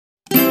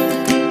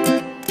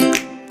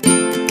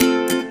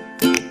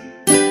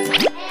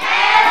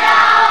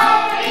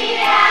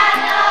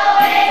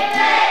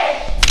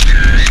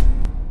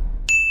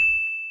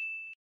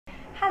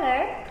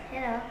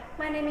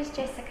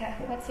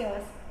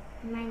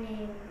My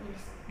name is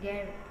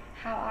Gary.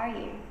 How are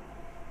you?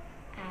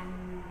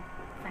 I'm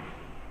fine.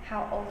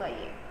 How old are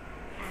you?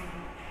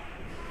 I'm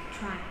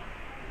 12.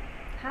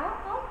 How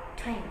old?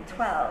 12.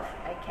 12.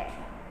 Okay.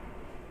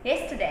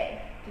 Yesterday,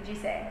 did you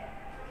say?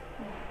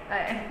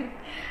 Yeah.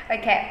 Oh.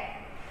 Okay.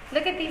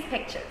 Look at these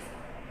pictures.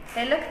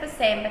 They look the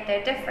same, but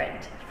they're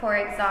different. For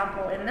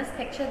example, in this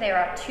picture there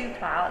are 2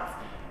 clouds.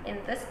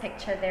 In this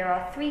picture there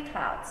are 3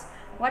 clouds.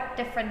 What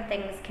different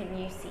things can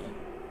you see?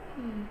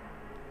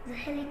 The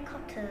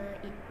helicopter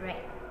is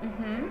red.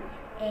 Mm-hmm.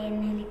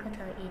 And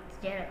helicopter is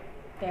yellow.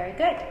 Very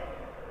good.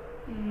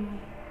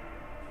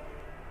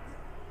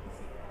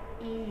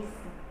 Is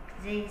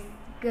this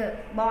girl,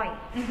 boy?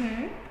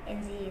 Mm-hmm.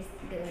 And this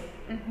girl.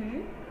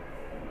 Mm-hmm.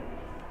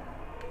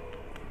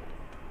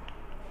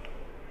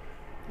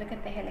 Look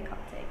at the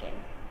helicopter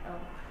again. Oh.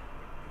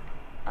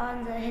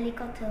 On the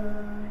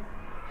helicopter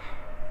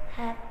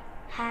has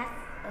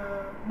a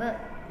bird.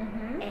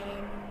 Mm-hmm.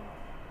 And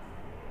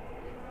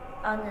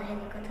on the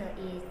helicopter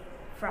is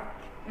frog.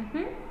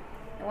 Mm-hmm.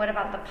 And what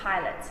about the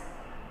pilot?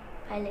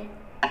 Pilot.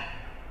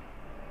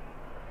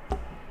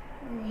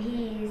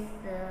 He is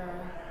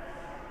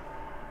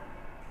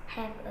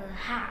have a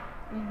hat.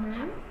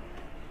 Mm-hmm.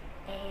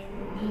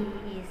 And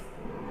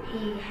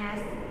he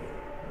hasn't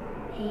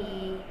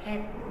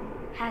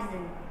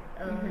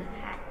a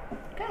hat.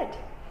 Good.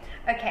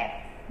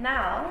 Okay,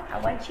 now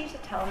I want you to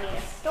tell me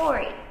a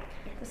story.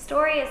 The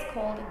story is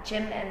called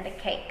Jim and the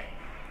Cake.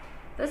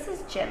 This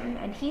is Jim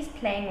and he's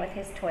playing with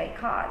his toy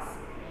cars.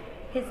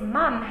 His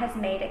mum has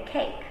made a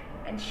cake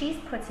and she's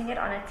putting it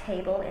on a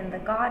table in the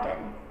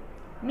garden.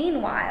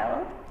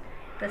 Meanwhile,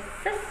 the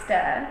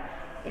sister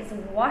is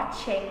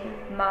watching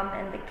Mum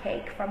and the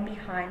cake from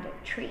behind a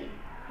tree.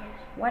 Yes.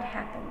 What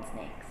happens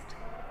next?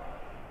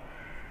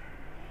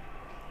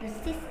 The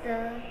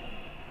sister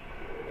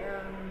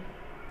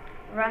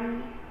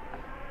run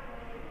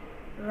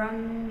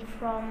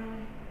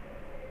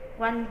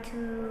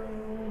to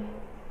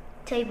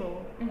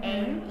table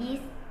and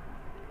eat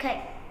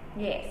cake.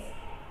 Yes.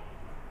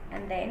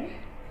 And then?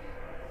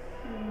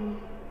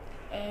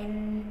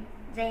 And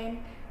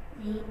then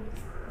the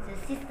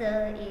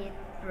sister is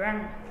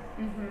run.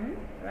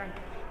 Run.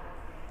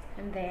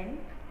 And then?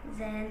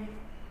 Then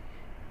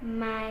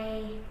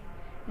my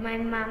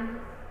mom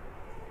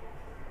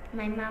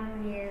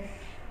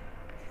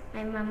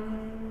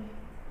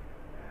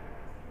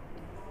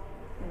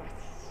what?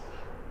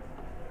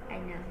 I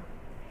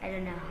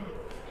don't know.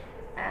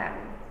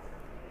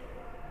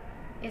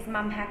 Is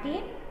Mum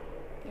happy?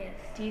 Yes.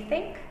 Do you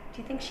think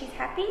she's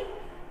happy?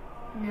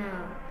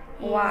 No.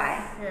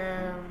 Why?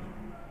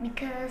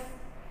 Because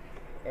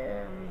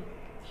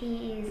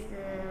he is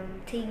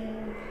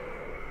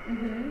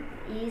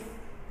is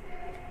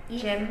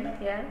Jim,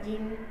 yeah.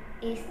 Jim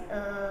is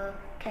a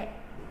cake.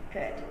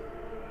 Good.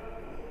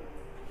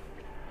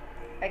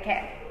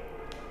 Okay.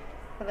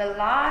 For the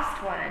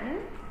last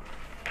one,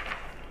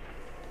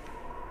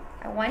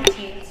 I want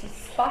you to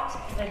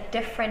spot the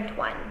different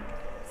one.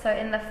 So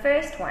in the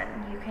first one,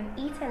 you can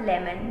eat a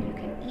lemon, you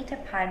can eat a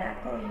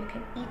pineapple, you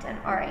can eat an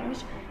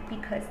orange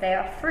because they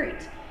are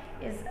fruit.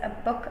 Is a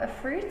book a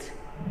fruit?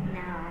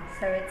 No.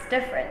 So it's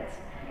different.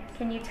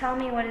 Can you tell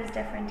me what is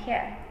different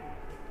here?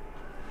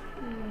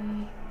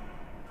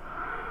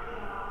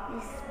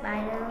 This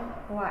spider.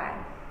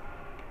 Why?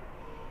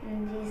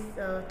 And this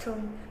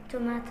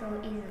tomato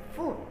is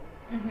food.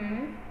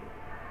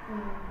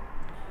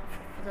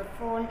 The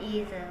phone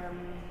is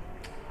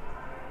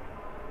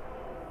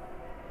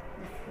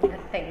the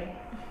thing.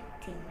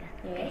 Okay.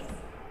 Yes.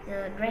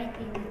 The rat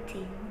is the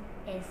thing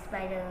and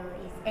spider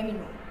is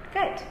animal.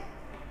 Good.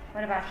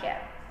 What about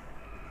here?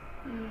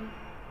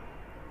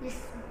 This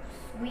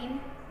swim.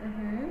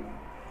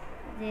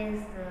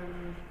 There's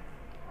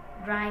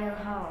dryer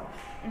house.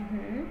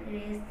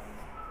 There's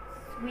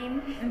swim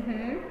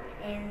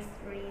and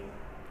three.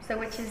 So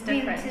which is swim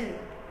different? too.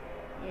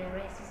 Yeah,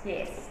 rest.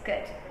 Yes,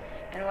 good.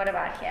 And what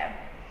about here?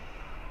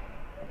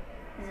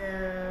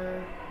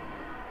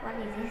 What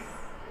is this?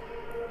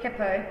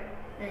 Hippo.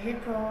 The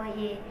hippo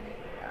is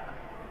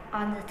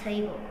on the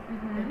table. The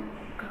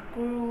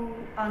kangaroo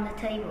on the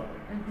table.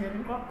 The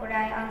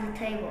crocodile on the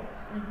table.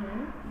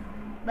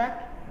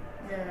 But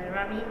the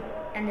rabbit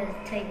under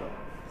the table.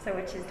 So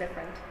which is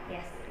different?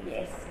 Yes.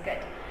 Yes,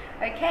 good.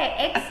 Okay,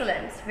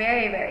 excellent.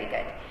 Very, very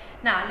good.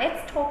 Now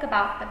let's talk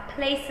about the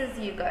places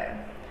you go.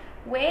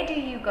 Where do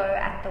you go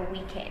at the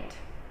weekend?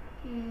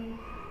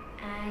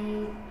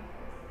 I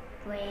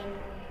play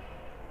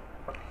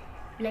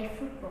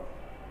football.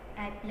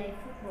 I play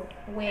football.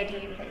 Where do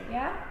you play?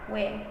 Yeah?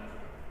 Where?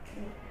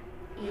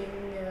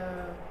 In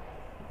the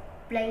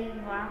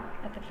playground.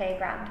 At the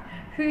playground.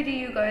 Who do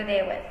you go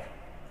there with?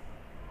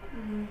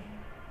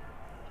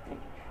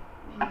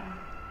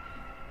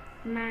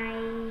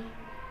 My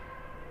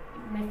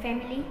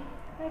family.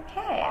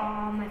 Okay.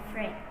 Or my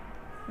friend.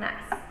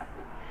 Nice.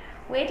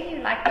 Where do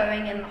you like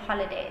going in the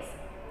holidays?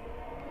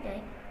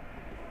 Okay.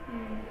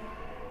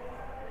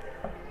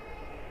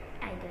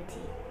 I don't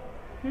see.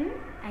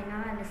 I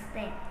don't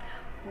understand.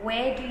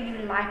 Where do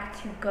you like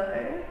to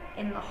go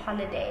in the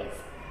holidays?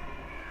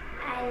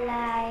 I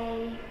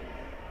like.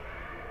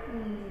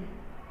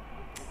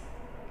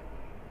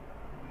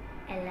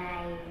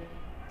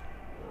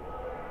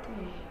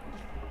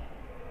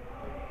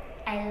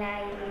 I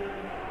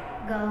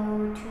like go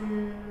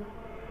to.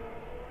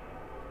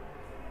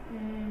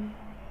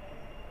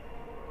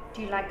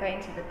 Do you like going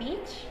to the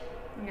beach?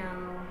 No.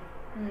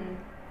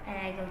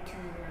 I go to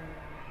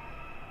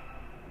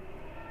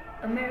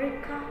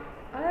America.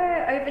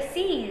 Oh,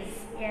 overseas.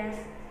 Yes.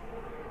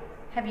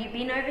 Have you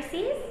been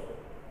overseas?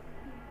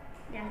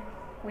 Yeah.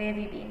 Where have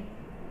you been?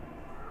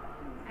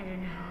 I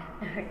don't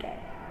know. Okay.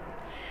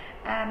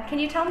 Can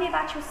you tell me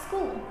about your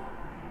school?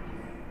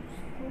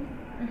 School.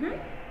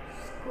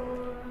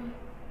 School.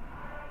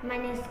 My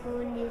new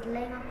school is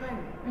Open.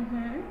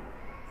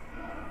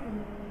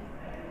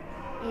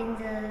 In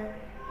the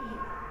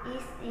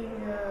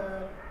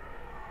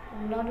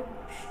Loduk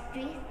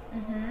Street.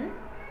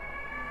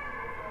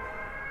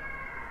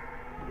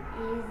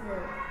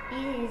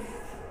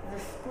 The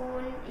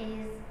school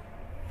is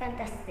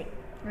fantastic.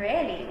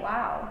 Really?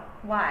 Wow.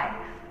 Why?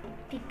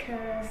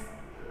 Because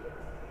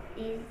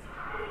it's.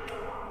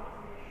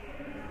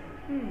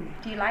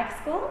 Do you like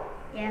school?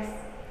 Yes.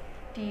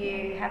 Do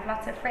you have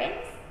lots of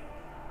friends?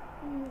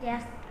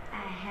 Yes, I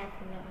have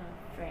a lot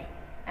of friends.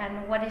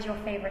 And what is your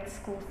favorite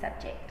school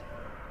subject?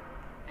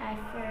 My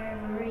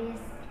favorite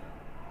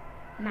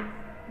math.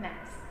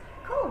 Maths.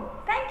 Cool.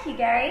 Thank you,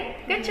 Gary.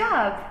 Good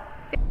job.